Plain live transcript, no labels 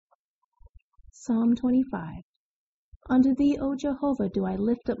Psalm 25. Unto thee, O Jehovah, do I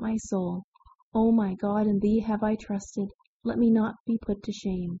lift up my soul. O my God, in thee have I trusted. Let me not be put to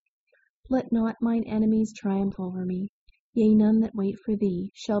shame. Let not mine enemies triumph over me. Yea, none that wait for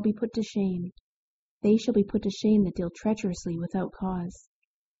thee shall be put to shame. They shall be put to shame that deal treacherously without cause.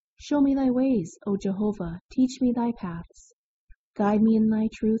 Show me thy ways, O Jehovah, teach me thy paths. Guide me in thy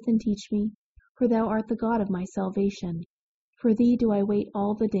truth and teach me, for thou art the God of my salvation. For thee do I wait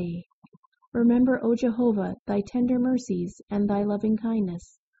all the day. Remember, O Jehovah, thy tender mercies and thy loving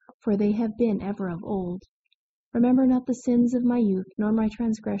kindness, for they have been ever of old. Remember not the sins of my youth, nor my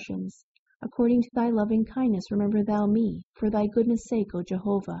transgressions. According to thy loving kindness remember thou me, for thy goodness' sake, O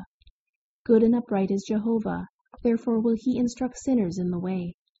Jehovah. Good and upright is Jehovah, therefore will he instruct sinners in the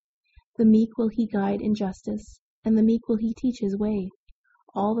way. The meek will he guide in justice, and the meek will he teach his way.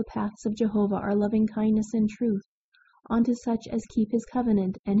 All the paths of Jehovah are loving kindness and truth, unto such as keep his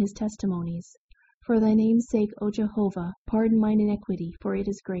covenant and his testimonies. For thy name's sake, O Jehovah, pardon mine iniquity, for it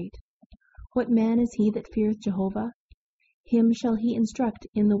is great. What man is he that feareth Jehovah? Him shall he instruct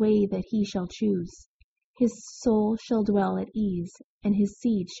in the way that he shall choose. His soul shall dwell at ease, and his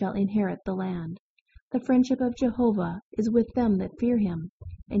seed shall inherit the land. The friendship of Jehovah is with them that fear him,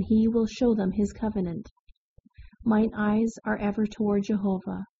 and he will show them his covenant. Mine eyes are ever toward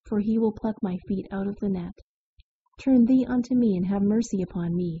Jehovah, for he will pluck my feet out of the net. Turn thee unto me, and have mercy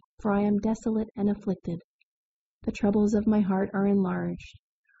upon me, for I am desolate and afflicted. The troubles of my heart are enlarged.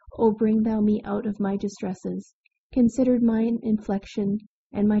 O bring thou me out of my distresses. Consider mine infliction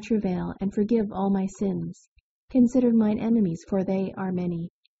and my travail, and forgive all my sins. Consider mine enemies, for they are many,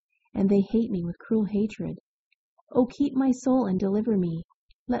 and they hate me with cruel hatred. O keep my soul and deliver me.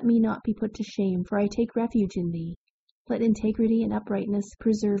 Let me not be put to shame, for I take refuge in thee. Let integrity and uprightness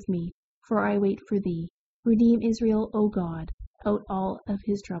preserve me, for I wait for thee. Redeem Israel, O God, out all of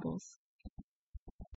his troubles.